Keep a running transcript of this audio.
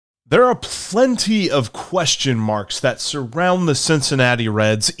There are plenty of question marks that surround the Cincinnati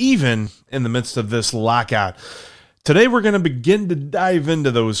Reds, even in the midst of this lockout. Today, we're going to begin to dive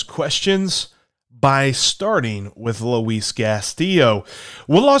into those questions by starting with Luis Castillo.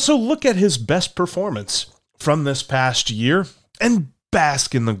 We'll also look at his best performance from this past year and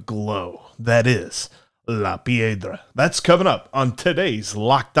bask in the glow that is La Piedra. That's coming up on today's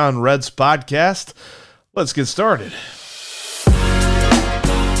Locked On Reds podcast. Let's get started.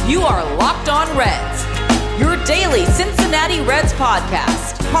 You are Locked On Reds, your daily Cincinnati Reds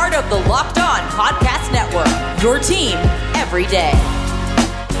podcast, part of the Locked On Podcast Network, your team every day.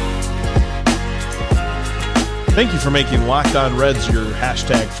 Thank you for making Locked On Reds your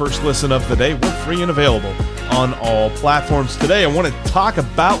hashtag first listen of the day. We're free and available on all platforms. Today, I want to talk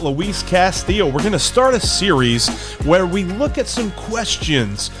about Luis Castillo. We're going to start a series where we look at some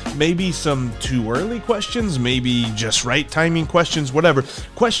questions, maybe some too early questions, maybe just right timing questions, whatever.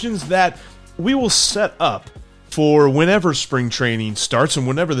 Questions that we will set up for whenever spring training starts and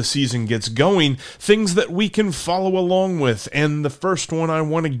whenever the season gets going, things that we can follow along with. And the first one I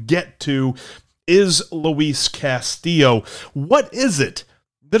want to get to is Luis Castillo. What is it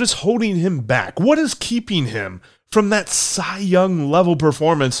that is holding him back? What is keeping him from that Cy Young level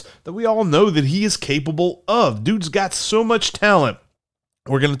performance that we all know that he is capable of? Dude's got so much talent.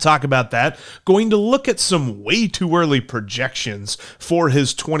 We're going to talk about that. Going to look at some way too early projections for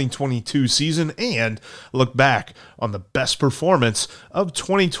his 2022 season and look back on the best performance of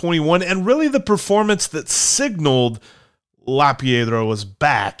 2021 and really the performance that signaled La Piedra was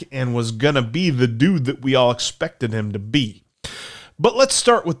back and was going to be the dude that we all expected him to be. But let's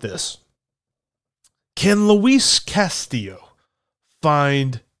start with this. Can Luis Castillo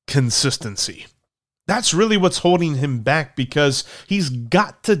find consistency? That's really what's holding him back because he's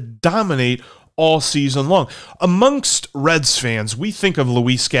got to dominate all season long. Amongst Reds fans, we think of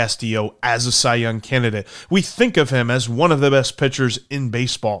Luis Castillo as a Cy Young candidate. We think of him as one of the best pitchers in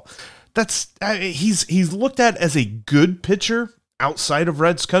baseball. He's looked at as a good pitcher outside of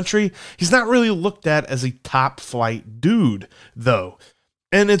Reds country. He's not really looked at as a top flight dude, though.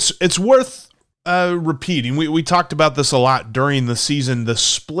 And it's worth repeating. We talked about this a lot during the season, the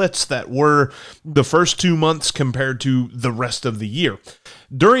splits that were the first 2 months compared to the rest of the year.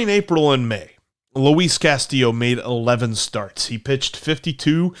 During April and May, Luis Castillo made 11 starts. He pitched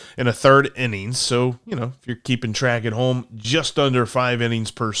 52 and a third innings. So, if you're keeping track at home, just under 5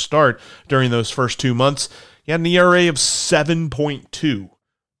 innings per start during those first 2 months. He had an ERA of 7.2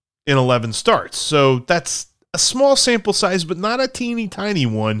 in 11 starts. So that's a small sample size, but not a teeny tiny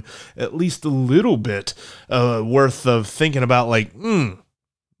one. At least a little bit worth of thinking about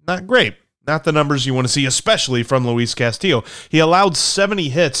not great. Not the numbers you want to see, especially from Luis Castillo. He allowed 70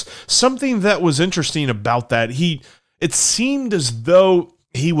 hits. Something that was interesting about that, it seemed as though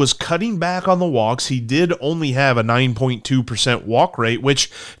he was cutting back on the walks. He did only have a 9.2% walk rate,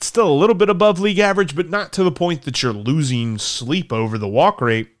 which is still a little bit above league average, but not to the point that you're losing sleep over the walk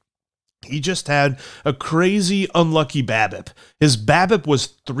rate. He just had a crazy unlucky BABIP. His BABIP was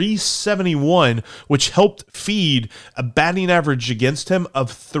 371, which helped feed a batting average against him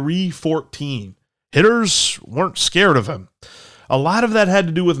of 314. Hitters weren't scared of him. A lot of that had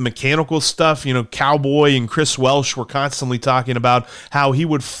to do with mechanical stuff. Cowboy and Chris Welsh were constantly talking about how he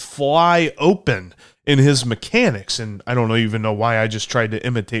would fly open in his mechanics, and I don't even know why I just tried to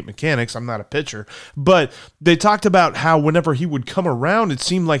imitate mechanics. I'm not a pitcher, but they talked about how whenever he would come around, it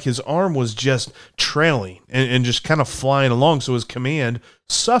seemed like his arm was just trailing and just kind of flying along, so his command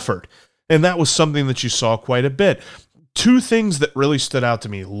suffered, and that was something that you saw quite a bit. Two things that really stood out to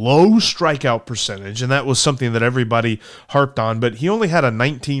me: low strikeout percentage, and that was something that everybody harped on, but he only had a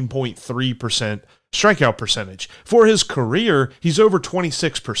 19.3% strikeout percentage. For his career, he's over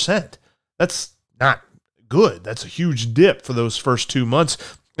 26%. That's not good. That's a huge dip for those first 2 months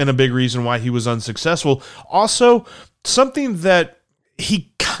and a big reason why he was unsuccessful. Also, something that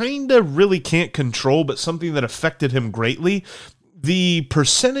he kind of really can't control, but something that affected him greatly, the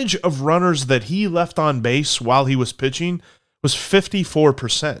percentage of runners that he left on base while he was pitching was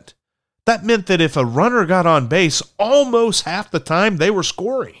 54%. That meant that if a runner got on base, almost half the time they were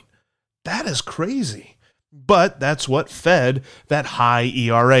scoring. That is crazy. But that's what fed that high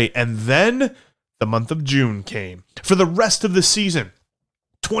ERA. And then the month of June came. For the rest of the season,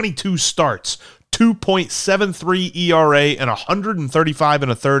 22 starts, 2.73 ERA, and 135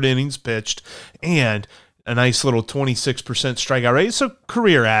 and a third innings pitched, and a nice little 26% strikeout rate. It's a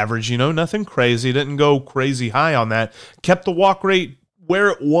career average, nothing crazy. Didn't go crazy high on that. Kept the walk rate where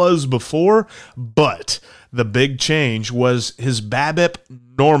it was before, but the big change was his BABIP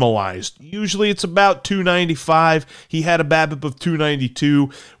normalized. Usually it's about 295. He had a BABIP of 292,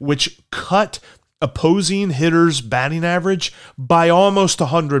 which cut opposing hitters' batting average by almost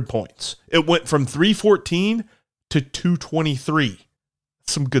 100 points. It went from 314 to 223.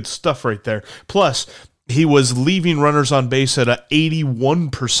 Some good stuff right there. Plus, he was leaving runners on base at an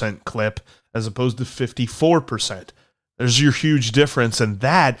 81% clip as opposed to 54%. There's your huge difference, and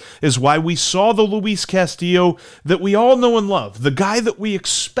that is why we saw the Luis Castillo that we all know and love, the guy that we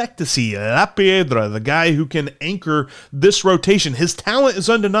expect to see, La Piedra, the guy who can anchor this rotation. His talent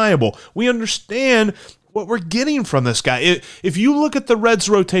is undeniable. We understand what we're getting from this guy. If you look at the Reds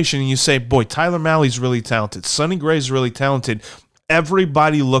rotation and you say, boy, Tyler Mahle's really talented, Sonny Gray's really talented,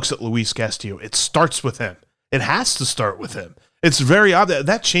 everybody looks at Luis Castillo. It starts with him. It has to start with him. It's very obvious.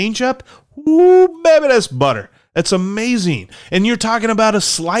 That changeup, ooh, baby, that's butter. It's amazing. And you're talking about a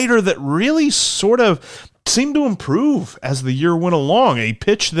slider that really sort of seemed to improve as the year went along. A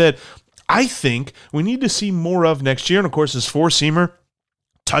pitch that I think we need to see more of next year. And, of course, his four-seamer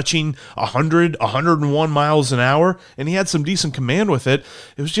touching 100, 101 miles an hour, and he had some decent command with it.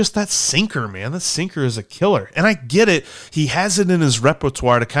 It was just that sinker, man. That sinker is a killer. And I get it. He has it in his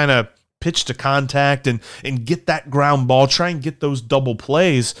repertoire to kind of pitch to contact and get that ground ball, try and get those double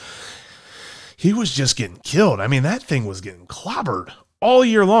plays. He was just getting killed. I mean, that thing was getting clobbered all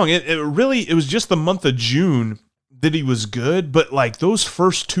year long. It was just the month of June that he was good, but like those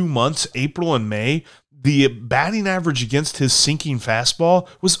first 2 months, April and May, the batting average against his sinking fastball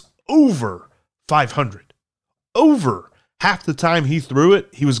was over 500. Over. Half the time he threw it,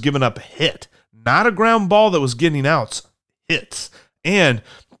 he was giving up a hit. Not a ground ball that was getting outs, hits. And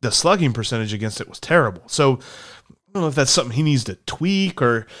the slugging percentage against it was terrible. So I don't know if that's something he needs to tweak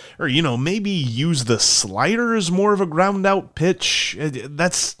or maybe use the slider as more of a ground out pitch.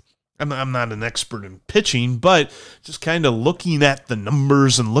 I'm not an expert in pitching, but just kind of looking at the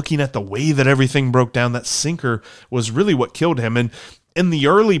numbers and looking at the way that everything broke down, that sinker was really what killed him. And in the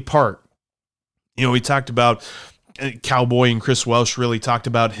early part, we talked about Cowboy and Chris Welsh really talked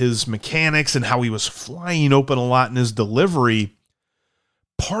about his mechanics and how he was flying open a lot in his delivery.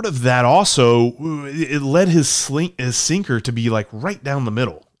 Part of that also, it led his sinker to be like right down the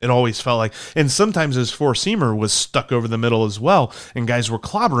middle. It always felt like, and sometimes his four-seamer was stuck over the middle as well, and guys were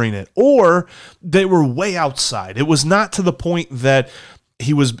clobbering it, or they were way outside. It was not to the point that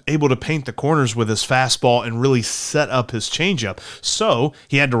he was able to paint the corners with his fastball and really set up his changeup. So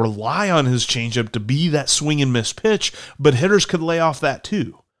he had to rely on his changeup to be that swing and miss pitch, but hitters could lay off that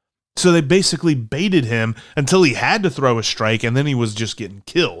too. So they basically baited him until he had to throw a strike, and then he was just getting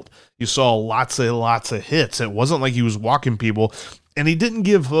killed. You saw lots of hits. It wasn't like he was walking people, and he didn't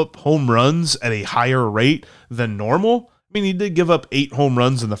give up home runs at a higher rate than normal. I mean, he did give up 8 home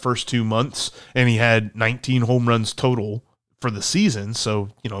runs in the first 2 months, and he had 19 home runs total for the season. So,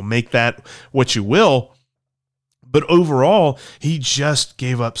 make that what you will. But overall, he just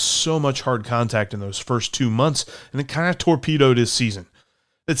gave up so much hard contact in those first 2 months, and it kind of torpedoed his season.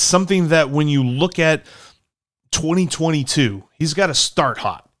 It's something that when you look at 2022, he's got to start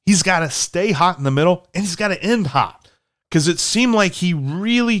hot. He's got to stay hot in the middle, and he's got to end hot, because it seemed like he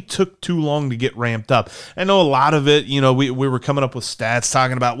really took too long to get ramped up. I know a lot of it, we were coming up with stats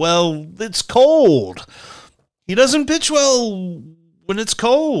talking about, well, it's cold. He doesn't pitch well when it's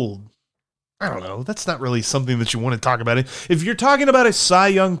cold. I don't know. That's not really something that you want to talk about. If you're talking about a Cy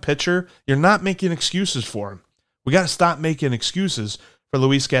Young pitcher, you're not making excuses for him. We got to stop making excuses for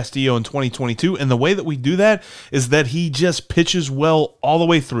Luis Castillo in 2022, and the way that we do that is that he just pitches well all the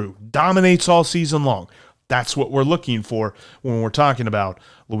way through, dominates all season long. That's what we're looking for when we're talking about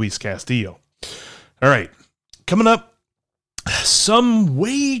Luis Castillo. All right, coming up, some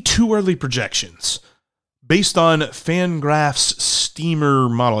way too early projections based on Fangraph's Steamer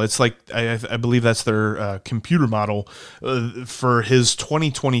model. It's like, I believe that's their computer model for his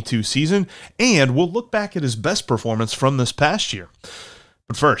 2022 season, and we'll look back at his best performance from this past year.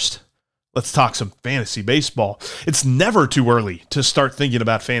 But first, let's talk some fantasy baseball. It's never too early to start thinking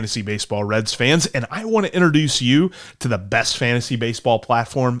about fantasy baseball, Reds fans, and I want to introduce you to the best fantasy baseball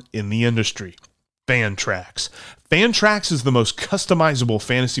platform in the industry, Fantrax. Fantrax is the most customizable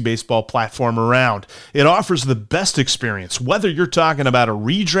fantasy baseball platform around. It offers the best experience, whether you're talking about a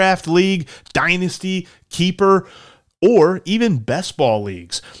redraft league, dynasty, keeper, or even best ball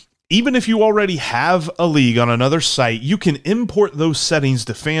leagues. Even if you already have a league on another site, you can import those settings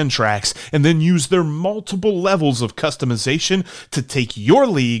to Fantrax and then use their multiple levels of customization to take your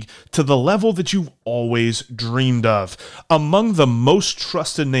league to the level that you've always dreamed of. Among the most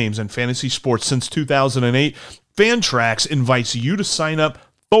trusted names in fantasy sports since 2008, Fantrax invites you to sign up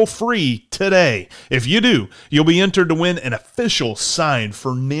for free today. If you do, you'll be entered to win an official signed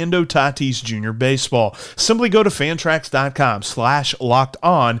Fernando Tatis Jr. baseball. Simply go to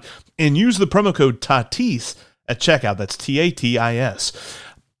fantrax.com/lockedon and use the promo code Tatis at checkout. That's TATIS.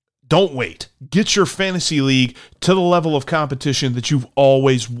 Don't wait. Get your fantasy league to the level of competition that you've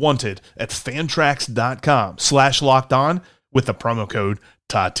always wanted at fantrax.com/lockedon with the promo code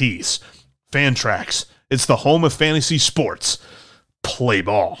Tatis. Fantrax, it's the home of fantasy sports. Play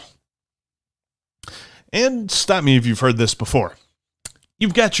ball. And stop me if you've heard this before.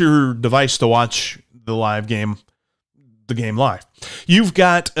 You've got your device to watch the game live. You've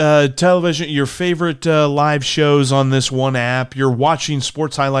got television, your favorite live shows on this one app. You're watching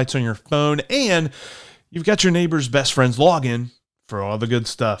sports highlights on your phone, and you've got your neighbor's best friend's login for all the good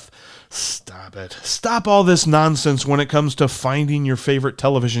stuff. Stop it. Stop all this nonsense when it comes to finding your favorite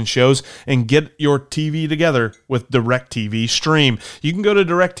television shows and get your TV together with DirecTV Stream. You can go to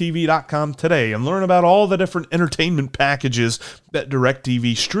directtv.com today and learn about all the different entertainment packages that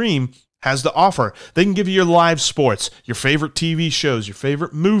DirecTV Stream has to offer. They can give you your live sports, your favorite TV shows, your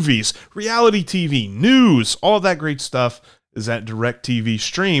favorite movies, reality TV, news, all of that great stuff is at DirecTV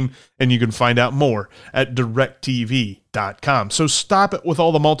Stream, and you can find out more at directtv.com. So stop it with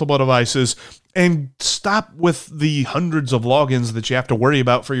all the multiple devices and stop with the hundreds of logins that you have to worry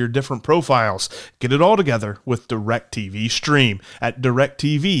about for your different profiles. Get it all together with DirecTV Stream at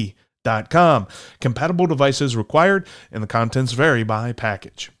directtv.com. Compatible devices required, and the contents vary by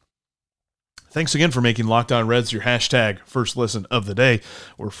package. Thanks again for making Locked On Reds your hashtag first listen of the day.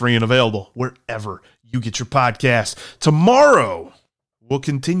 We're free and available wherever you get your podcast. Tomorrow, we'll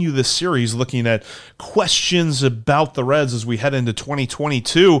continue this series looking at questions about the Reds as we head into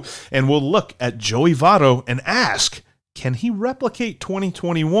 2022, and we'll look at Joey Votto and ask, can he replicate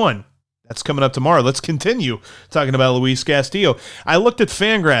 2021? That's coming up tomorrow. Let's continue talking about Luis Castillo. I looked at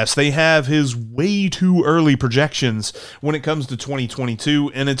Fangraphs. They have his way too early projections when it comes to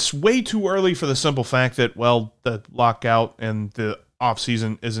 2022, and it's way too early for the simple fact that, well, the lockout and the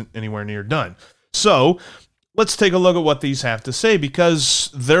offseason isn't anywhere near done. So let's take a look at what these have to say, because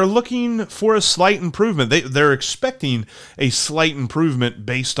they're looking for a slight improvement. They're expecting a slight improvement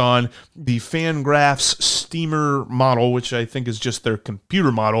based on the Fangraphs Steamer model, which I think is just their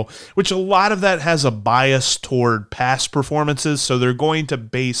computer model, which a lot of that has a bias toward past performances. So they're going to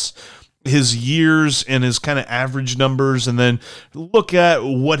base his years and his kind of average numbers and then look at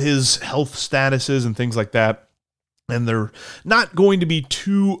what his health status is and things like that. And they're not going to be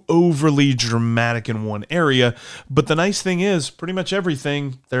too overly dramatic in one area. But the nice thing is, pretty much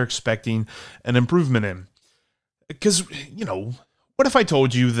everything they're expecting an improvement in. Because, you know, what if I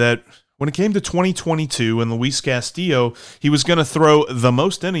told you that when it came to 2022 and Luis Castillo, he was going to throw the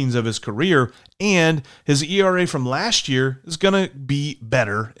most innings of his career, and his ERA from last year is going to be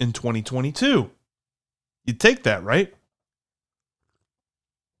better in 2022? You'd take that, right?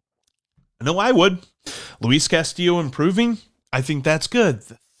 I know I would. Luis Castillo improving, I think that's good.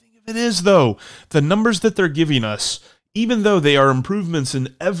 The thing of it is, though, the numbers that they're giving us, even though they are improvements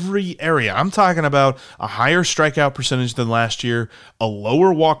in every area, I'm talking about a higher strikeout percentage than last year, a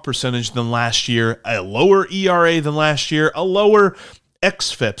lower walk percentage than last year, a lower ERA than last year, a lower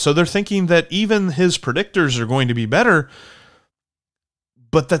xFIP. So they're thinking that even his predictors are going to be better,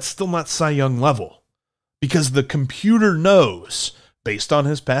 but that's still not Cy Young level, because the computer knows, based on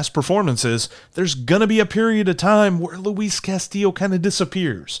his past performances, there's going to be a period of time where Luis Castillo kind of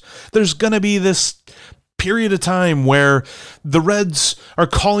disappears. There's going to be this period of time where the Reds are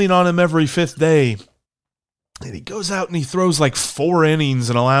calling on him every fifth day, and he goes out and he throws like 4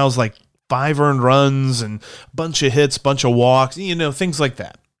 innings and allows like 5 earned runs and a bunch of hits, bunch of walks, you know, things like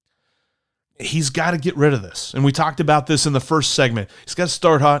that. He's got to get rid of this. And we talked about this in the first segment. He's got to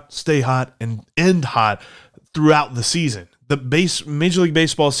start hot, stay hot, and end hot throughout the season. The Major League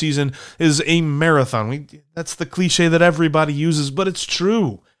Baseball season is a marathon. That's the cliche that everybody uses, but it's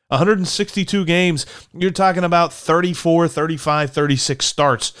true. 162 games, you're talking about 34, 35, 36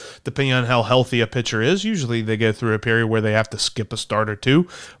 starts, depending on how healthy a pitcher is. Usually they go through a period where they have to skip a start or two,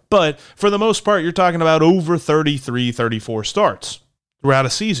 but for the most part, you're talking about over 33, 34 starts throughout a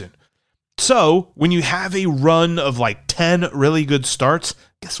season. So when you have a run of like 10 really good starts,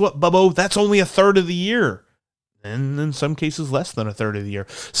 guess what, Bubbo? That's only a third of the year. And in some cases, less than a third of the year.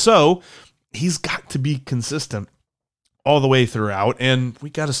 So he's got to be consistent all the way throughout, and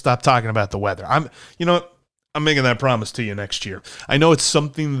we got to stop talking about the weather. I'm making that promise to you next year. I know it's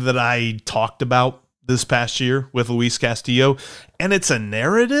something that I talked about this past year with Luis Castillo, and it's a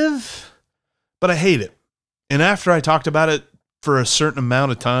narrative, but I hate it. And after I talked about it for a certain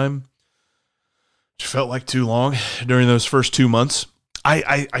amount of time, which felt like too long during those first 2 months.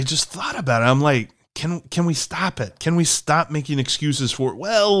 I just thought about it. I'm like, can we stop it? Can we stop making excuses for it?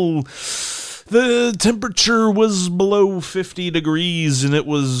 Well, the temperature was below 50 degrees and it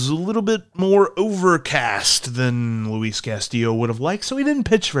was a little bit more overcast than Luis Castillo would have liked, so he didn't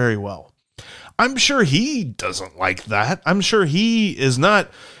pitch very well. I'm sure he doesn't like that. I'm sure he's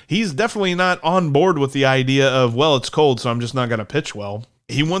definitely not on board with the idea of, well, it's cold, so I'm just not going to pitch well.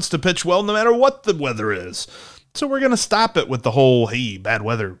 He wants to pitch well no matter what the weather is. So we're going to stop it with the whole, hey, bad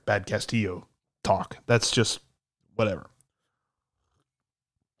weather, bad Castillo talk. That's just whatever.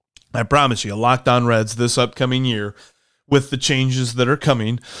 I promise you, Locked On Reds this upcoming year, with the changes that are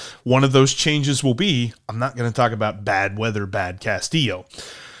coming, one of those changes will be, I'm not going to talk about bad weather, bad Castillo.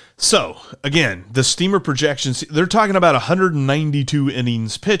 So, again, the Steamer projections, they're talking about 192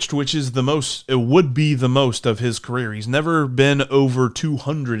 innings pitched, which is the most, it would be the most of his career. He's never been over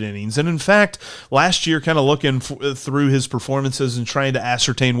 200 innings. And in fact, last year, kind of looking through his performances and trying to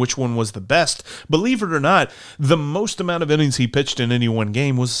ascertain which one was the best, believe it or not, the most amount of innings he pitched in any one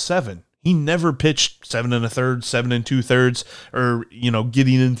game was 7. He never pitched 7 1/3, 7 2/3, or,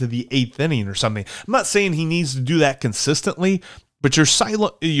 getting into the 8th inning or something. I'm not saying he needs to do that consistently, but your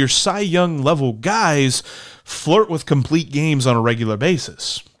Cy Young level guys flirt with complete games on a regular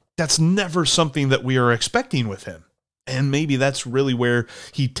basis. That's never something that we are expecting with him. And maybe that's really where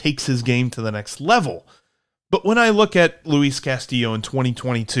he takes his game to the next level. But when I look at Luis Castillo in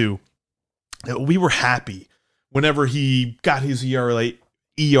 2022, we were happy whenever he got his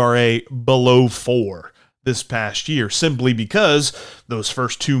ERA below 4 this past year, simply because those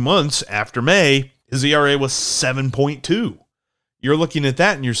first 2 months after May, his ERA was 7.2. You're looking at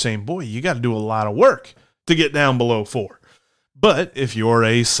that and you're saying, boy, you got to do a lot of work to get down below 4. But if you're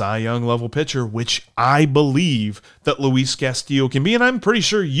a Cy Young level pitcher, which I believe that Luis Castillo can be, and I'm pretty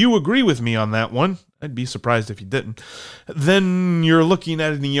sure you agree with me on that one, I'd be surprised if you didn't, then you're looking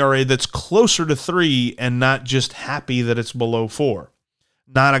at an ERA that's closer to 3 and not just happy that it's below 4.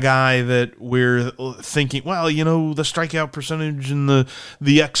 Not a guy that we're thinking, well, the strikeout percentage and the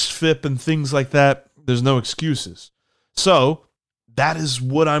xFIP and things like that, there's no excuses. So that is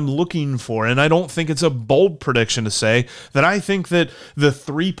what I'm looking for, and I don't think it's a bold prediction to say that I think that the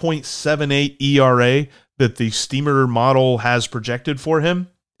 3.78 ERA that the Steamer model has projected for him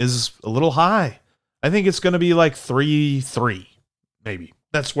is a little high. I think it's going to be like 3.3, maybe.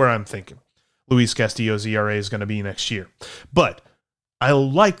 That's where I'm thinking Luis Castillo's ERA is going to be next year. But I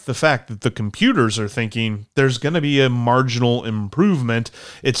like the fact that the computers are thinking there's going to be a marginal improvement.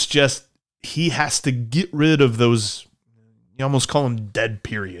 It's just he has to get rid of those, you almost call them dead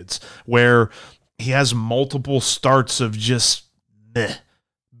periods, where he has multiple starts of just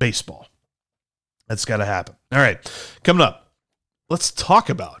baseball. That's got to happen. All right, coming up, let's talk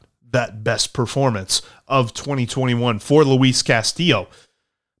about that best performance of 2021 for Luis Castillo.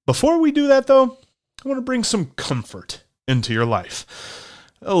 Before we do that, though, I want to bring some comfort into your life.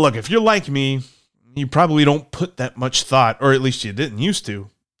 Look, if you're like me, you probably don't put that much thought, or at least you didn't used to,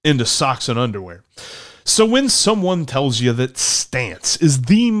 into socks and underwear. So when someone tells you that Stance is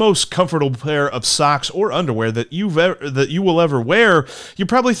the most comfortable pair of socks or underwear that you will ever wear, you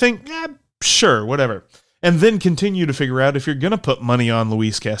probably think, yeah, sure, whatever. And then continue to figure out if you're going to put money on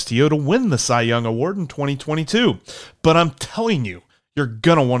Luis Castillo to win the Cy Young Award in 2022. But I'm telling you, you're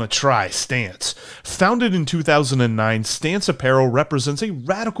going to want to try Stance. Founded in 2009, Stance Apparel represents a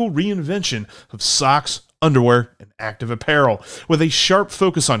radical reinvention of socks, underwear, and active apparel. With a sharp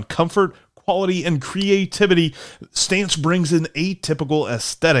focus on comfort, quality, and creativity, Stance brings an atypical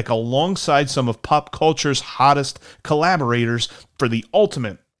aesthetic alongside some of pop culture's hottest collaborators for the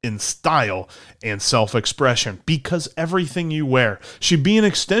ultimate in style and self-expression. Because everything you wear should be an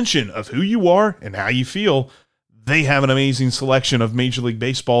extension of who you are and how you feel. They have an amazing selection of Major League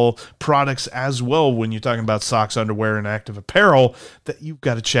Baseball products as well when you're talking about socks, underwear, and active apparel that you've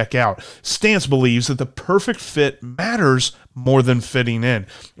got to check out. Stance believes that the perfect fit matters more than fitting in,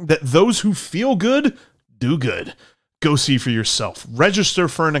 that those who feel good do good. Go see for yourself. Register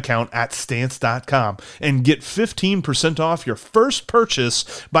for an account at stance.com and get 15% off your first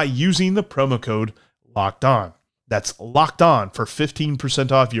purchase by using the promo code LOCKEDON. That's Locked On for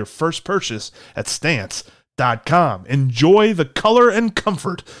 15% off your first purchase at stance.com. Enjoy the color and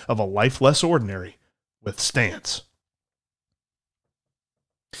comfort of a life less ordinary with Stance.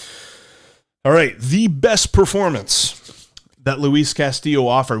 All right, the best performance that Luis Castillo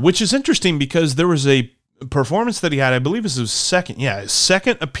offered, which is interesting because there was a performance that he had, I believe it was his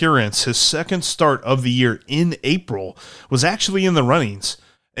second appearance, his second start of the year in April was actually in the runnings.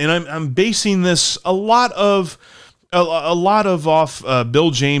 And I'm basing this, a lot of a lot of off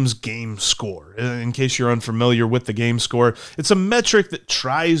Bill James game score. In case you're unfamiliar with the game score, it's a metric that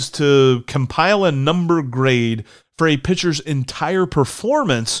tries to compile a number grade for a pitcher's entire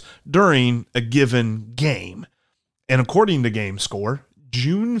performance during a given game. And according to game score,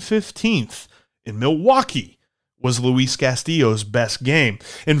 June 15th in Milwaukee was Luis Castillo's best game.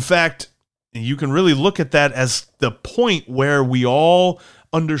 In fact, you can really look at that as the point where we all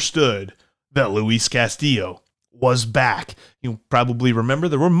understood that Luis Castillo was back. You probably remember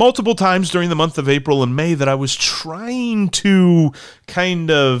there were multiple times during the month of April and May that I was trying to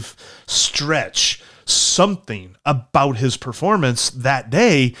kind of stretch something about his performance that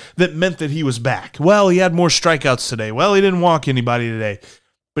day that meant that he was back. Well, he had more strikeouts today. Well, he didn't walk anybody today,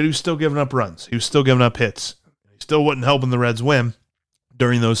 but he was still giving up runs. He was still giving up hits. He still wasn't helping the Reds win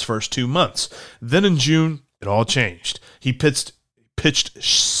during those first 2 months. Then in June, it all changed. He pitched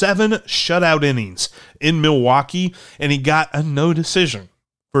 7 shutout innings in Milwaukee, and he got a no decision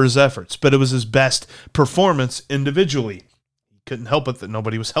for his efforts, but it was his best performance individually. He couldn't help it that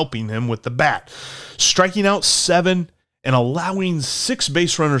nobody was helping him with the bat. Striking out 7 and allowing 6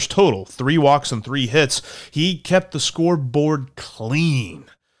 base runners total, 3 walks and 3 hits, he kept the scoreboard clean,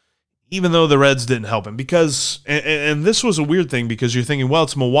 even though the Reds didn't help him. Because, and this was a weird thing, because you're thinking, well,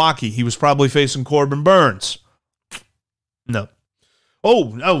 it's Milwaukee. He was probably facing Corbin Burns. No.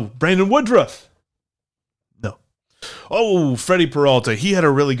 Oh, Brandon Woodruff. No. Oh, Freddie Peralta. He had a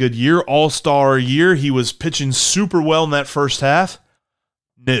really good year, all-star year. He was pitching super well in that first half.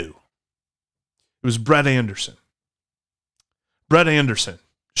 No. It was Brett Anderson. Brett Anderson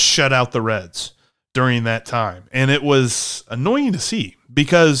shut out the Reds during that time. And it was annoying to see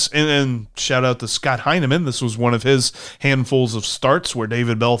because, and shout out to Scott Heineman, this was one of his handfuls of starts where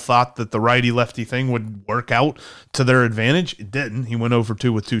David Bell thought that the righty-lefty thing would work out to their advantage. It didn't. He went over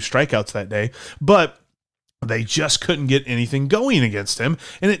 2 with 2 strikeouts that day. But they just couldn't get anything going against him,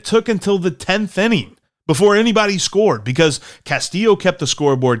 and it took until the 10th inning before anybody scored because Castillo kept the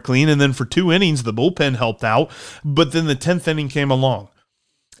scoreboard clean, and then for 2 innings, the bullpen helped out, but then the 10th inning came along.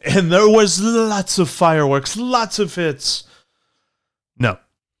 And there was lots of fireworks, lots of hits. No.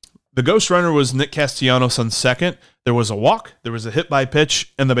 The ghost runner was Nick Castellanos on second. There was a walk, there was a hit by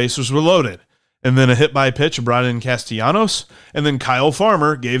pitch, and the bases were loaded. And then a hit by pitch brought in Castellanos, and then Kyle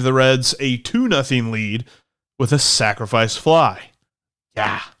Farmer gave the Reds a 2-0 lead with a sacrifice fly.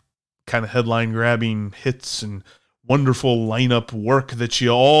 Yeah. Kind of headline-grabbing hits and wonderful lineup work that you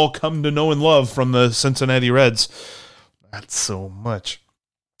all come to know and love from the Cincinnati Reds. Not so much.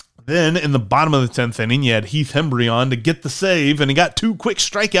 Then, in the bottom of the 10th inning, you had Heath Hembry on to get the save, and he got 2 quick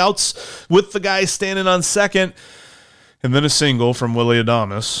strikeouts with the guy standing on second, and then a single from Willy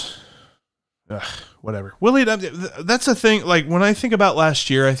Adames. Whatever. Willy Adames, that's a thing, like, when I think about last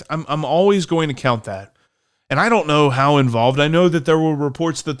year, I'm always going to count that. And I don't know how involved. I know that there were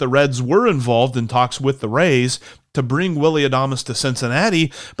reports that the Reds were involved in talks with the Rays to bring Willy Adames to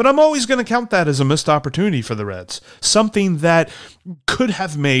Cincinnati, but I'm always going to count that as a missed opportunity for the Reds. Something that could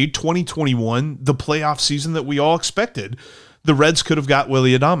have made 2021 the playoff season that we all expected. The Reds could have got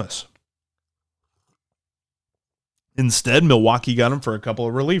Willy Adames. Instead, Milwaukee got him for a couple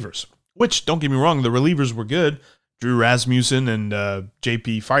of relievers, which, don't get me wrong, the relievers were good. Drew Rasmussen and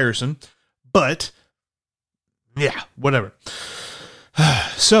J.P. Fierson, but yeah, whatever.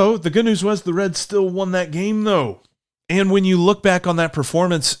 So the good news was the Reds still won that game, though. And when you look back on that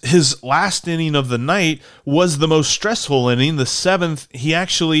performance, his last inning of the night was the most stressful inning. The 7th, he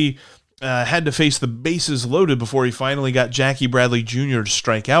actually had to face the bases loaded before he finally got Jackie Bradley Jr. to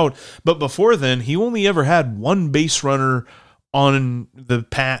strike out. But before then, he only ever had 1 base runner on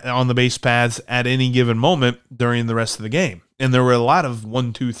the base paths at any given moment during the rest of the game. And there were a lot of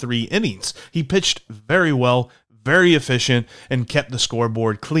 1, 2, 3 innings. He pitched very well, very efficient, and kept the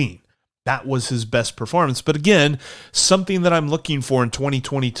scoreboard clean. That was his best performance. But again, something that I'm looking for in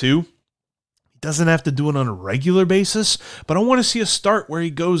 2022, he doesn't have to do it on a regular basis, but I want to see a start where he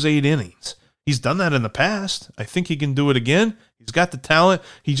goes 8 innings. He's done that in the past. I think he can do it again. He's got the talent.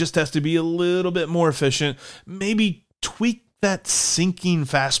 He just has to be a little bit more efficient. Maybe tweak that sinking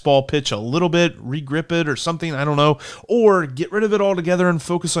fastball pitch a little bit, regrip it or something, I don't know, or get rid of it altogether and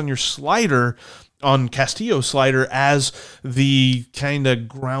focus on your slider, on Castillo's slider as the kind of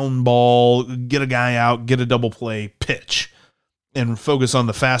ground ball, get a guy out, get a double play pitch, and focus on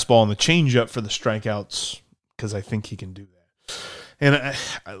the fastball and the changeup for the strikeouts, because I think he can do that. And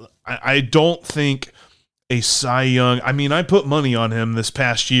I don't think a Cy Young, I mean, I put money on him this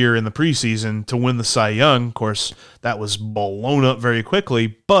past year in the preseason to win the Cy Young. Of course, that was blown up very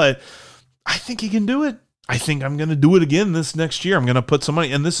quickly, but I think he can do it. I think I'm going to do it again this next year. I'm going to put some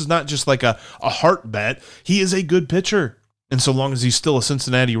money. And this is not just like a heart bet. He is a good pitcher. And so long as he's still a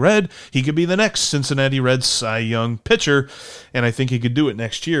Cincinnati Red, he could be the next Cincinnati Reds Cy Young pitcher. And I think he could do it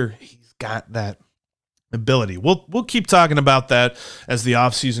next year. He's got that ability. We'll keep talking about that as the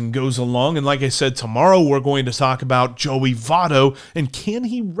offseason goes along. And like I said, tomorrow we're going to talk about Joey Votto and can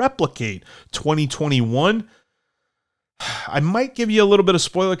he replicate 2021? I might give you a little bit of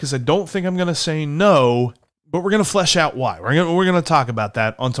spoiler because I don't think I'm going to say no, but we're going to flesh out why. We're going to talk about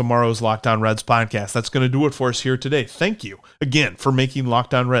that on tomorrow's Locked On Reds podcast. That's going to do it for us here today. Thank you again for making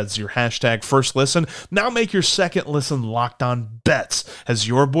Locked On Reds your hashtag first listen. Now make your second listen Locked On Bets as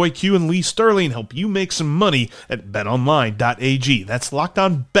your boy Q and Lee Sterling help you make some money at betonline.ag. That's Locked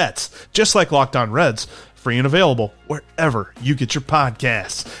On Bets, just like Locked On Reds, free and available wherever you get your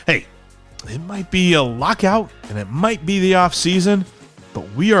podcasts. Hey, it might be a lockout and it might be the off season, but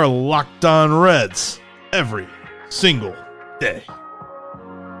we are Locked On Reds every single day.